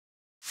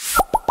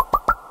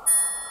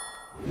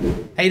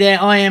Hey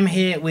there, I am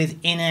here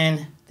with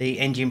Inan, the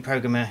engine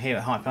programmer here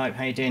at HypeHype.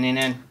 How you doing,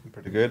 Inan?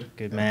 Pretty good.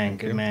 Good man,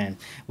 good man.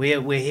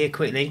 We're here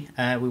quickly.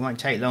 We won't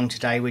take long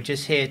today. We're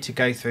just here to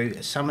go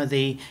through some of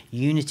the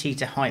Unity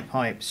to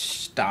HypeHype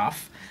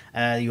stuff.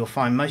 You'll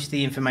find most of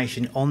the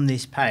information on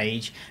this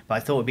page, but I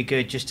thought it'd be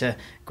good just to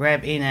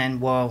grab Inan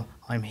while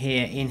I'm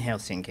here in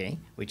Helsinki,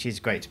 which is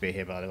great to be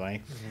here, by the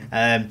way.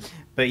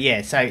 But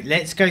yeah, so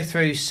let's go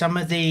through some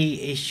of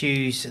the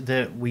issues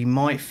that we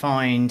might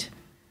find,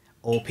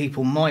 or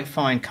people might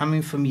find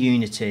coming from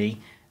Unity,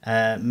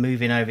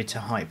 moving over to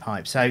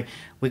HypeHype. So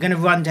we're going to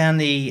run down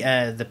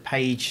the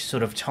page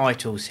sort of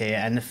titles here,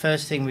 and the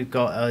first thing we've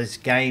got is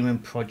game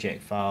and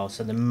project files.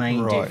 So the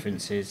main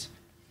differences.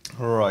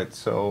 Right.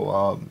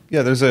 So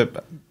yeah, there's a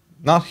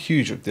not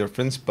huge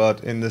difference,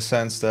 but in the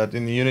sense that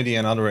in Unity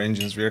and other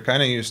engines, we are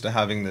kind of used to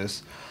having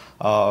this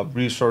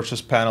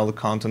resources panel, the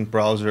content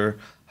browser,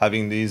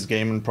 having these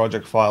game and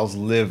project files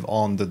live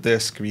on the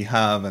disk we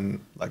have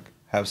and like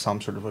have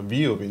some sort of a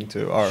view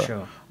into our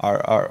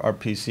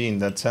PC in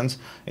that sense.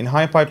 In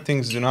HypeHype,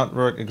 things do not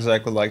work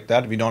exactly like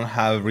that. We don't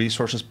have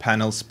resources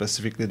panels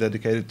specifically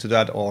dedicated to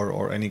that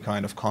or any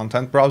kind of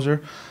content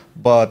browser,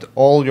 but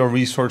all your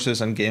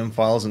resources and game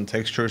files and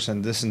textures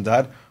and this and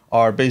that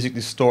are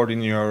basically stored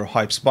in your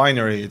Hype's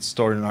binary. It's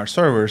stored in our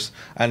servers,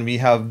 and we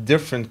have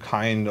different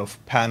kind of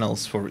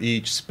panels for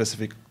each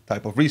specific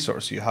type of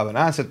resource. You have an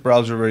asset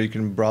browser where you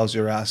can browse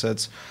your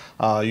assets.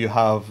 You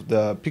have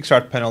the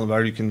PixArt panel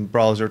where you can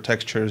browse your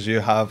textures.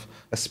 You have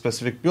a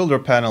specific builder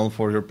panel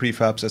for your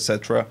prefabs,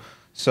 etc.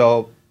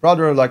 So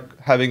rather like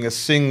having a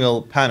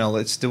single panel,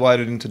 it's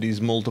divided into these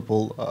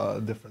multiple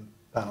different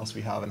panels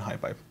we have in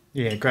HypeHype.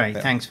 Yeah, great.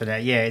 Yeah. Thanks for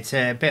that. Yeah, it's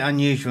a bit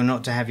unusual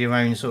not to have your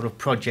own sort of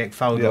project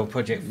folder or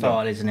project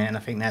file, isn't it? And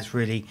I think that's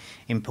really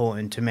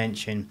important to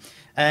mention.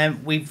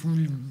 We've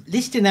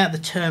listed out the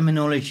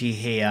terminology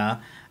here.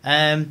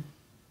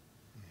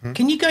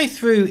 Can you go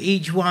through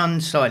each one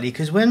slightly?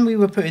 Because when we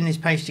were putting this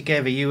page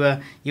together, you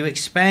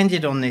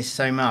expanded on this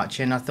so much,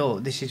 and I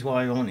thought this is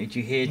why I wanted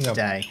you here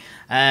today.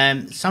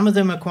 Some of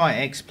them are quite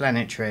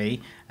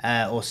explanatory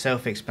or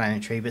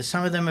self-explanatory, but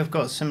some of them have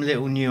got some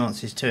little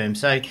nuances to them.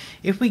 So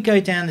if we go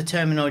down the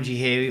terminology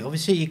here,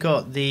 obviously you've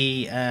got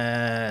the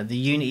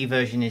Unity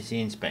version is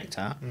the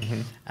inspector.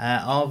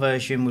 Our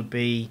version would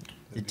be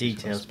the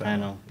details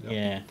panel.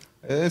 Yeah.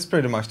 It's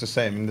pretty much the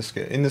same in this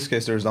case. In this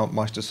case, there's not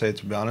much to say,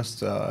 to be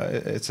honest.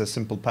 It's a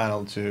simple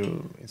panel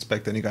to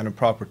inspect any kind of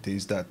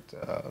properties that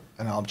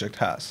an object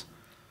has.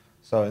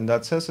 So in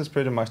that sense, it's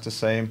pretty much the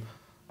same.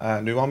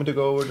 Do you want me to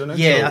go over the next?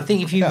 Yeah, I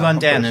think if you run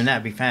down, then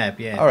that'd be fab.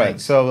 Yeah. All right.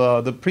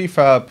 So the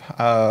prefab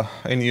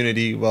in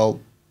Unity, well,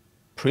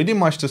 pretty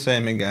much the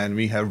same again.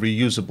 We have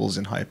reusables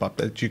in HypeHype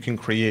that you can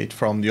create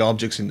from the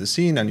objects in the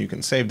scene, and you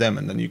can save them,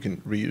 and then you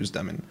can reuse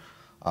them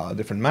in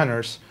different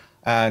manners.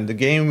 And the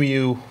game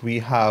view, we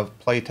have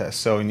playtests.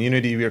 So in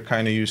Unity, we're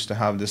kind of used to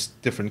have this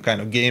different kind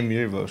of game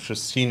view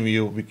versus scene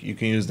view. You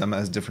can use them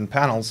as different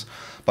panels.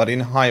 But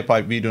in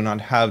HypeHype, we do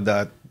not have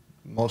that,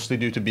 mostly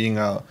due to being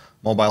a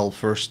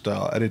mobile-first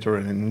editor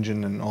and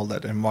engine and all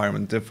that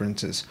environment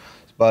differences.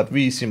 But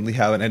we simply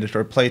have an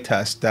editor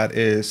playtest that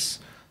is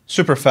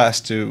super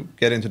fast to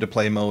get into the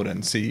play mode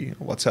and see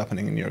what's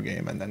happening in your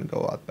game and then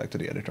go out back to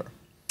the editor.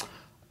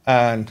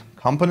 And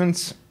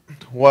components,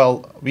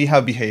 well, we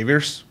have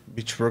behaviors,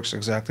 which works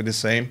exactly the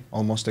same,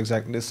 almost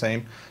exactly the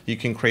same. You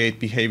can create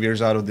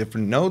behaviors out of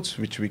different nodes,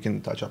 which we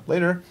can touch up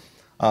later.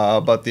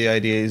 But the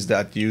idea is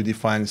that you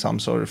define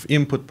some sort of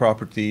input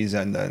properties,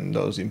 and then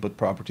those input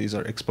properties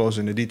are exposed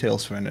in the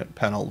details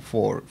panel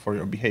for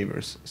your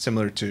behaviors,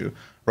 similar to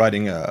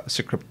writing a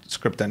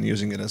script and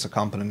using it as a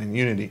component in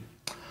Unity.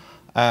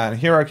 And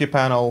hierarchy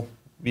panel,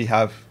 we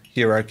have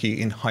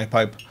hierarchy in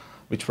HypeHype,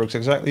 which works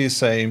exactly the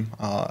same.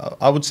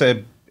 I would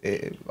say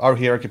our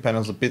hierarchy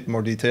panel is a bit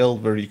more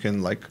detailed, where you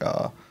can like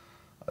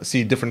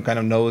see different kind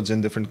of nodes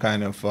and different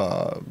kind of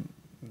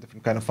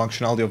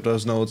functionality of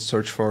those nodes,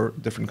 search for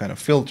different kind of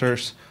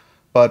filters,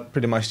 but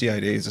pretty much the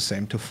idea is the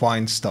same, to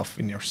find stuff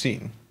in your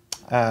scene.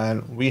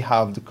 And we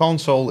have the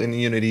console in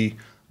Unity,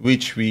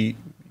 which we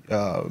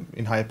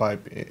in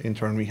HypeHype in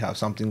turn we have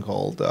something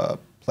called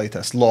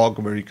playtest log,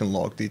 where you can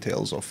log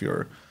details of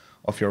your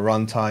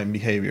runtime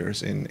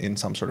behaviors in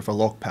some sort of a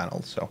log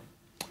panel. So.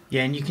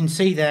 Yeah, and you can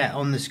see that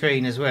on the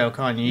screen as well,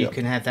 can't you? You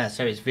can have that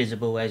so it's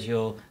visible as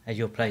you're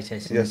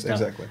playtesting. Yes,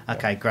 exactly.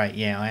 Okay, great.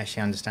 Yeah, I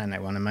actually understand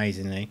that one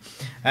amazingly.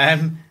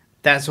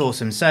 That's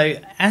awesome. So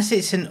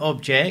assets and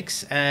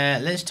objects.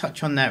 Let's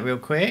touch on that real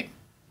quick.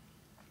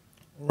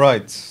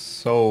 Right.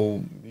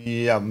 So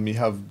yeah, we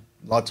have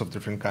lots of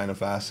different kind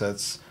of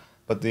assets,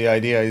 but the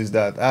idea is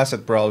that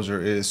asset browser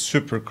is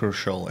super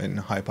crucial in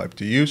HypeHype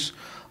to use.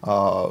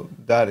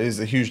 That is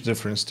a huge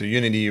difference to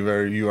Unity,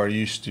 where you are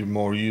used to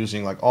more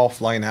using like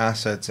offline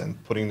assets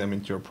and putting them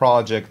into your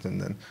project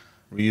and then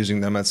reusing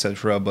them,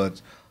 etc.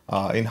 But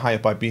in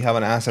HypeHype, we have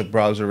an asset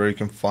browser where you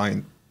can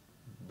find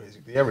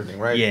basically everything,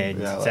 right? Yeah,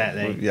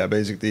 exactly. Like,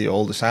 basically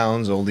all the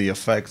sounds, all the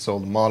effects, all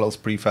the models,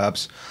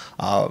 prefabs,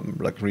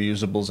 like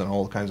reusables and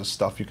all kinds of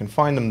stuff. You can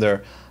find them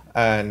there,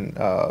 and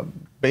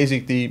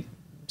basically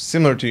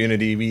similar to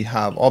Unity, we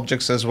have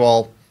objects as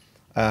well.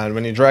 And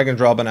when you drag and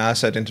drop an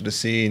asset into the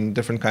scene,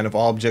 different kind of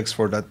objects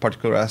for that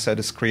particular asset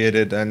is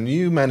created, and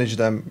you manage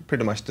them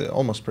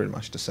almost pretty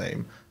much the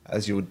same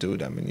as you would do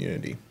them in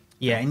Unity.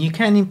 Yeah, and you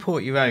can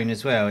import your own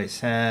as well.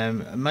 It's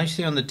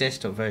mostly on the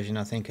desktop version,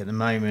 I think, at the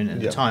moment, at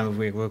the time of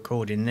we're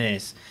recording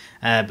this.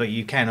 But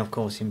you can, of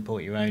course,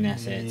 import your own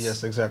assets.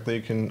 Yes, exactly.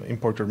 You can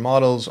import your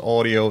models,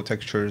 audio,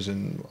 textures,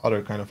 and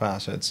other kind of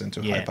assets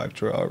into HypeHype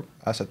through our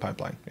asset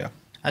pipeline. Yeah.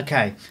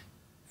 Okay,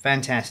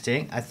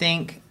 fantastic. I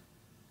think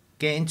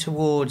getting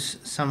towards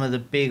some of the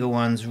bigger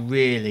ones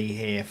really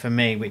here for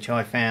me, which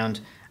I found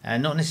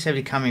not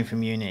necessarily coming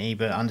from Unity,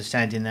 but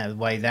understanding that the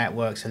way that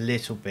works a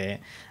little bit.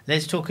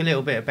 Let's talk a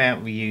little bit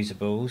about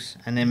reusables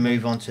and then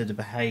move on to the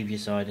behavior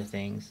side of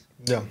things.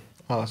 Yeah.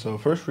 So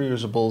first,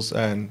 reusables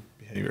and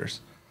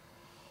behaviors.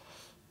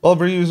 Well,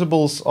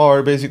 reusables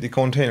are basically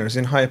containers.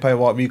 In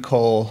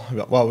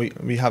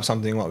HypeHype, we have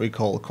something what we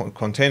call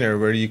container,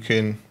 where you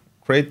can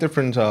create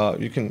different,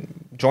 you can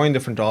join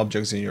different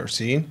objects in your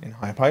scene in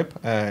HypeHype,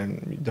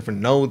 and different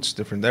nodes,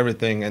 different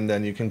everything, and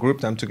then you can group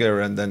them together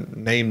and then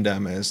name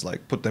them as,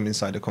 like, put them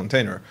inside a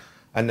container.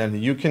 And then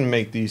you can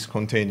make these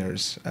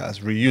containers as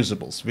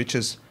reusables, which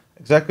is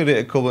exactly the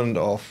equivalent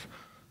of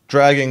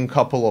dragging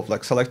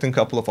selecting a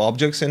couple of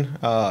objects in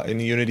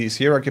Unity's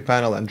hierarchy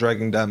panel and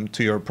dragging them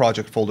to your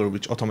project folder,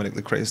 which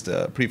automatically creates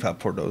the prefab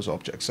for those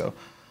objects. So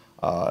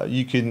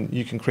you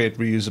can create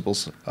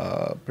reusables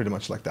pretty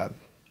much like that.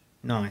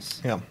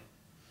 Nice. Yeah.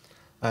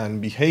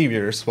 And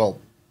behaviors, well,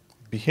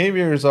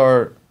 behaviors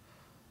are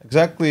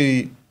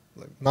exactly,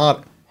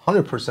 not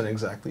 100%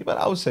 exactly, but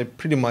I would say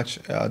pretty much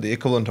the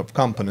equivalent of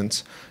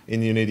components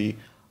in Unity.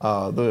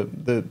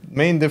 The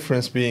main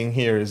difference being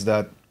here is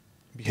that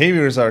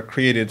behaviors are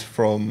created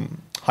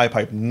from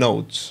HypeHype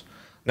nodes.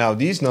 Now,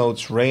 these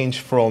nodes range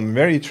from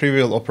very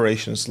trivial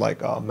operations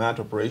like math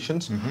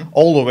operations,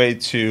 all the way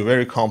to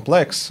very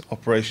complex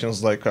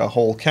operations like a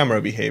whole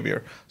camera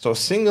behavior. So a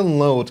single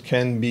node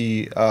can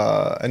be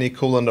an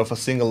equivalent of a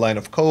single line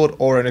of code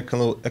or an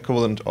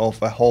equivalent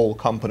of a whole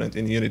component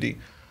in Unity.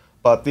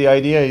 But the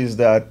idea is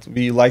that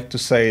we like to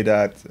say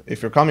that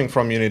if you're coming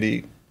from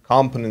Unity,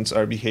 components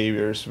are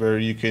behaviors where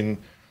you can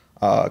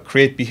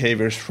create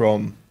behaviors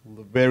from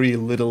very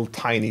little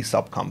tiny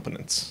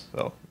subcomponents.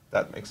 So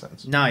that makes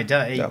sense. No, it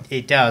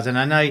does. And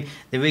I know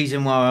the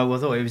reason why I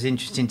thought it was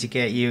interesting to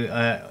get you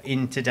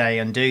in today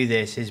and do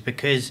this is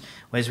because,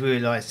 as we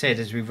said,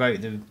 as we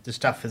wrote the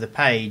stuff for the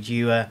page,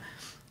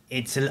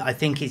 I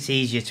think it's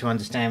easier to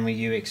understand with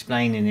you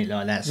explaining it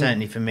like that,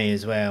 certainly for me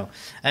as well.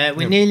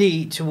 We're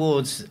nearly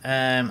towards,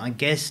 I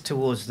guess,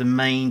 towards the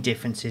main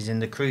differences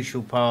and the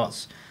crucial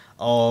parts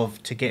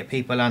to get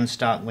people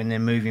unstuck when they're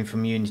moving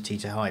from Unity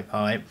to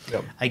HypeHype.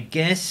 I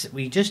guess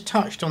we just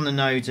touched on the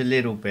nodes a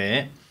little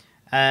bit.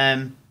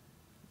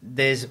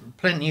 There's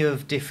plenty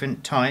of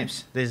different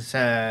types. There's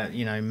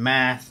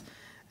math,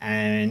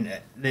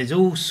 and there's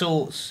all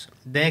sorts.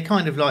 They're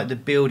kind of like the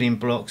building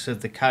blocks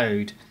of the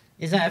code.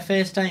 Is that a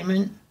fair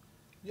statement?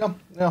 Yeah.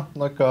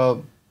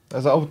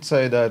 As I would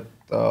say that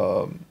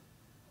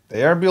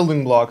they are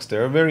building blocks. They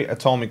are very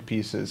atomic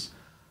pieces,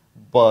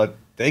 but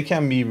they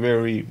can be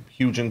very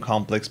huge and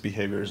complex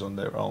behaviors on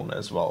their own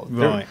as well.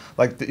 Right.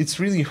 It's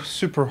really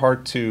super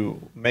hard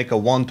to make a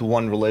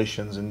one-to-one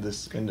relations in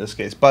this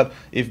case. But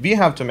if we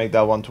have to make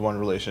that one-to-one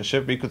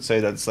relationship, we could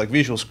say that it's like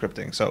visual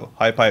scripting. So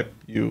HypeHype,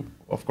 you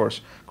of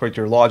course create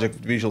your logic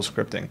with visual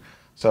scripting.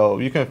 So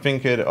you can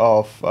think it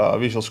of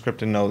visual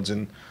scripting nodes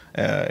in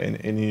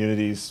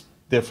Unity's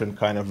different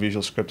kind of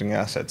visual scripting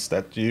assets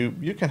that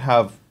you can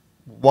have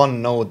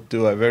one node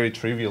do a very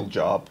trivial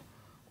job,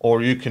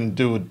 or you can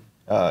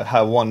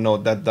have one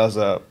node that does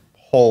a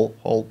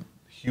whole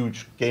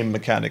huge game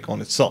mechanic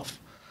on itself.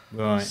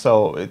 Right.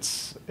 So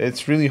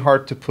it's really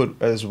hard to put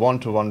as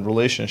one-to-one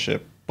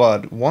relationship,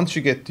 but once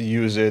you get to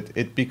use it,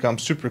 it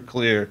becomes super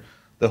clear,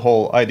 the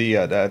whole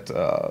idea that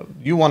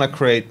you want to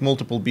create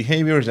multiple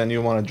behaviors and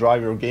you want to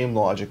drive your game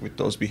logic with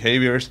those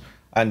behaviors,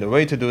 and the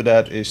way to do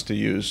that is to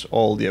use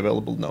all the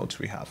available nodes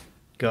we have.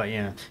 Got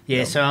you.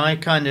 Yeah, so I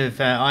kind of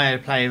I had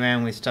to play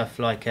around with stuff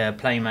like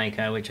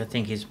Playmaker, which I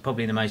think is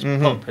probably the most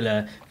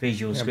popular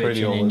visual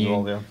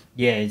scripting.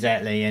 Yeah,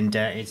 exactly, and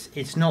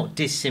it's not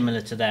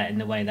dissimilar to that in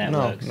the way that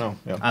works.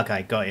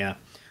 Okay, got you.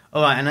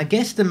 All right, and I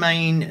guess the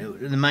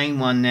main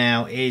one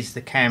now is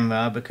the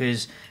camera,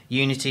 because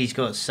Unity's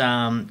got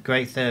some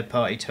great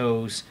third-party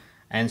tools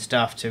and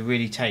stuff to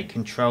really take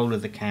control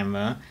of the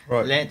camera.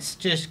 Right. Let's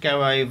just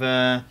go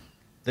over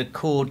the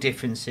core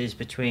differences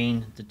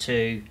between the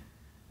two.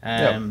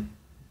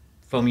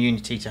 From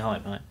Unity to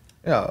HypeHype.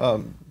 Yeah,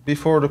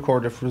 before the core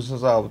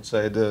differences, I would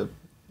say the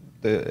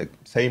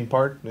same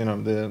part,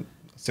 the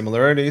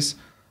similarities.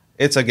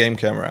 It's a game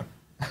camera.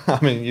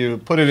 I mean, you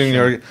put it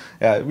in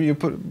you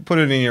put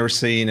it in your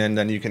scene, and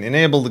then you can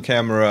enable the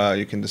camera,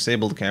 you can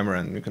disable the camera,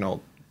 and you can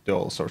do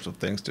all sorts of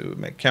things to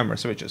make camera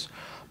switches.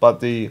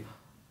 But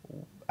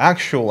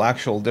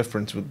actual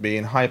difference would be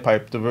in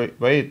HypeHype, the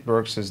way it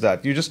works is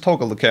that you just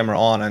toggle the camera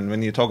on, and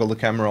when you toggle the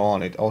camera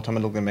on, it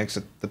automatically makes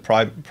it the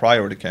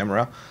priority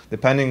camera.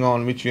 Depending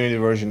on which Unity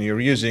version you're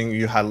using,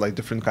 you had like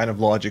different kind of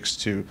logics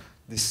to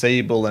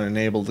disable and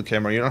enable the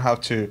camera. You don't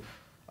have to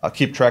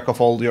keep track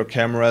of all your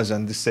cameras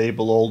and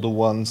disable all the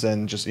ones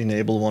and just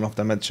enable one of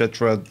them,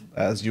 etc.,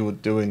 as you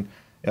would do in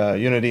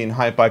Unity. In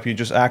HypeHype, you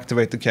just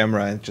activate the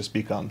camera and it just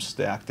becomes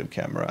the active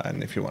camera.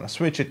 And if you want to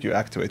switch it, you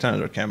activate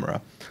another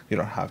camera. You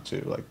don't have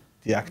to like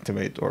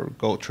deactivate or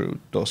go through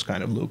those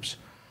kind of loops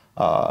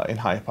in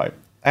HypeHype.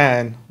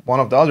 And one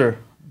of the other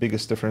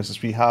biggest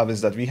differences we have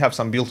is that we have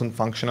some built-in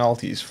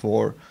functionalities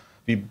for,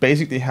 we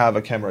basically have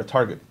a camera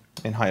target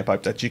in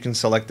HypeHype that you can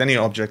select any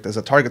object as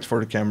a target for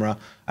the camera,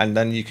 and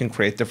then you can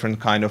create different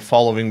kind of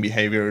following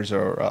behaviors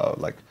or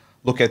like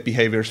look at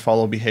behaviors,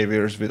 follow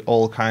behaviors with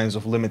all kinds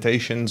of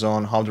limitations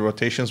on how the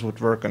rotations would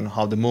work and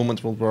how the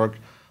movement will work,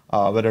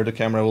 whether the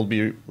camera will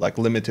be like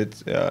limited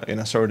in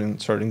a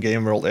certain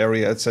game world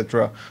area,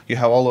 etc. You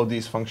have all of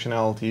these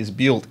functionalities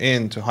built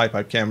into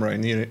HypeHype camera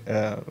in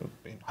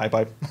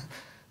HypeHype.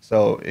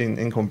 So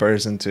in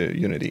comparison to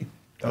Unity,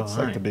 that's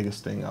like the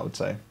biggest thing I would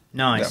say.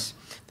 Nice. Yeah.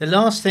 The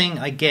last thing,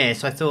 I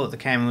guess, I thought the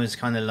camera was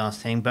kind of the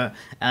last thing, but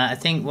I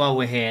think while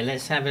we're here,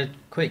 let's have a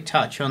quick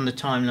touch on the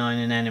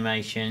timeline and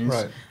animations.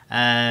 Right.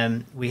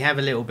 We have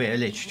a little bit of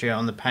literature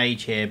on the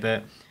page here,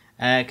 but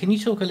can you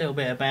talk a little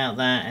bit about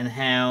that and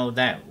how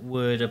that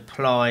would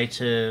apply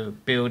to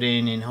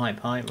building in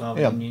HypeHype rather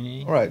than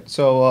Unity? Right.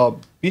 So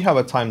we have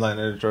a timeline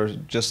editor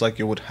just like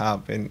you would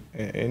have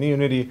in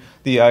Unity.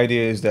 The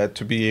idea is that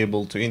to be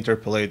able to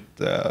interpolate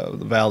the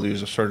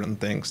values of certain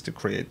things to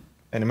create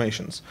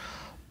animations.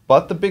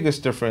 But the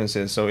biggest difference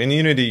is, so in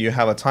Unity you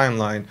have a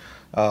timeline.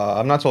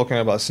 I'm not talking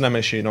about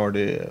Cinemachine or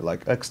the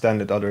like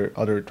extended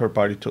other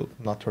third-party tool,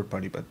 not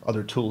third-party, but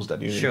other tools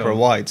that Unity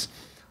provides.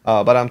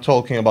 But I'm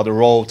talking about the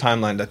raw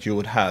timeline that you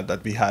would have,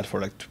 that we had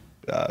for like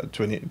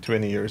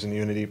 20 years in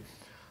Unity.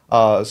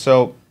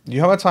 So you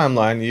have a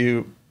timeline,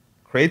 you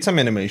create some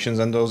animations,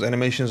 and those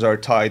animations are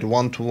tied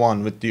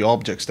one-to-one with the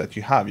objects that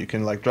you have. You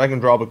can like drag and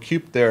drop a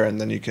cube there,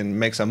 and then you can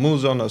make some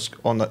moves on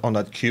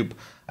that cube,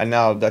 and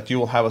now that you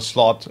will have a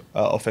slot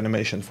of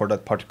animation for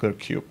that particular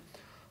cube.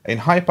 In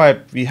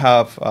HypeHype, we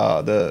have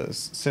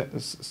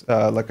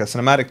like a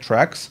cinematic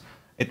tracks.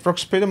 It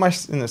works pretty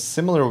much in a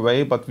similar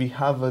way, but we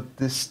have a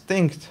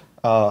distinct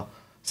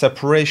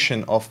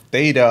separation of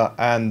data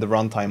and the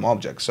runtime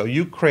object. So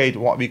you create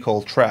what we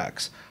call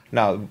tracks.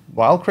 Now,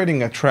 while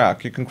creating a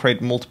track, you can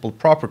create multiple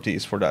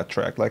properties for that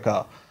track. Like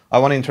I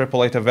want to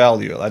interpolate a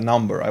value, a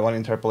number. I want to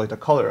interpolate a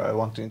color. I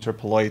want to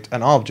interpolate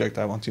an object.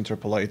 I want to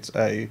interpolate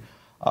a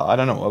I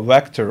don't know, a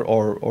vector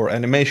or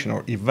animation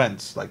or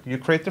events. Like you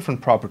create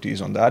different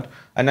properties on that,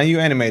 and then you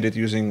animate it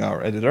using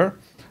our editor.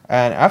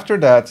 And after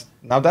that,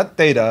 now that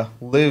data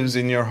lives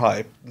in your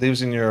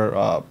lives in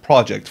your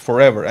project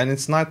forever, and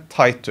it's not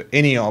tied to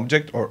any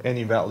object or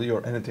any value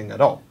or anything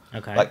at all.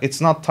 Okay. Like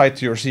it's not tied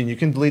to your scene. You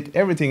can delete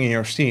everything in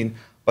your scene,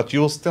 but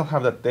you will still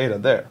have that data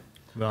there.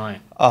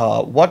 Right.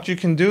 What you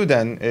can do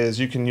then is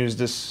you can use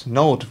this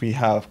node we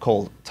have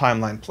called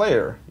timeline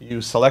player.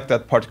 You select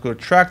that particular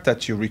track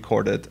that you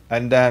recorded,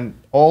 and then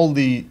all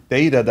the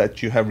data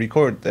that you have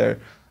recorded there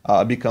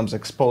becomes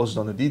exposed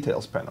on the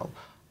details panel.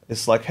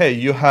 It's like, hey,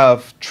 you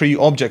have 3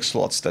 object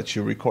slots that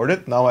you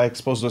recorded. Now I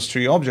expose those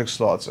 3 object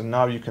slots, and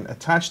now you can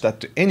attach that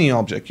to any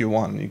object you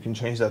want. You can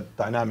change that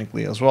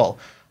dynamically as well.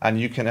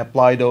 And you can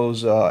apply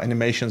those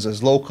animations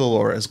as local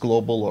or as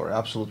global or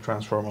absolute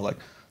transformer, like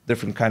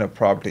different kind of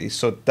properties.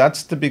 So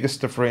that's the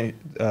biggest difference,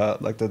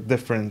 like the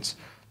difference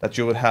that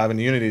you would have in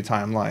the Unity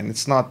timeline.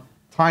 It's not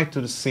tied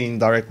to the scene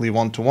directly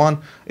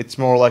one-to-one. It's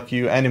more like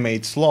you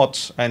animate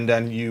slots and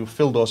then you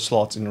fill those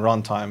slots in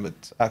runtime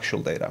with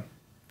actual data.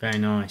 Very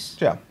nice.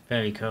 Yeah.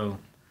 Very cool.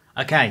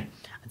 Okay,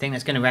 I think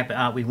that's going to wrap it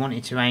up. We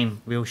wanted to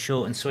aim real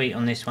short and sweet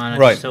on this one.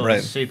 I just thought it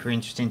was super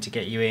interesting to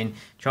get you in,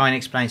 try and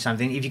explain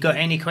something. If you've got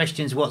any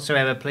questions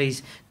whatsoever,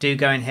 please do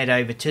go and head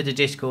over to the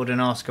Discord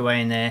and ask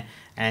away in there,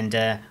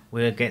 and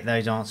we'll get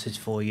those answers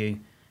for you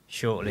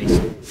shortly.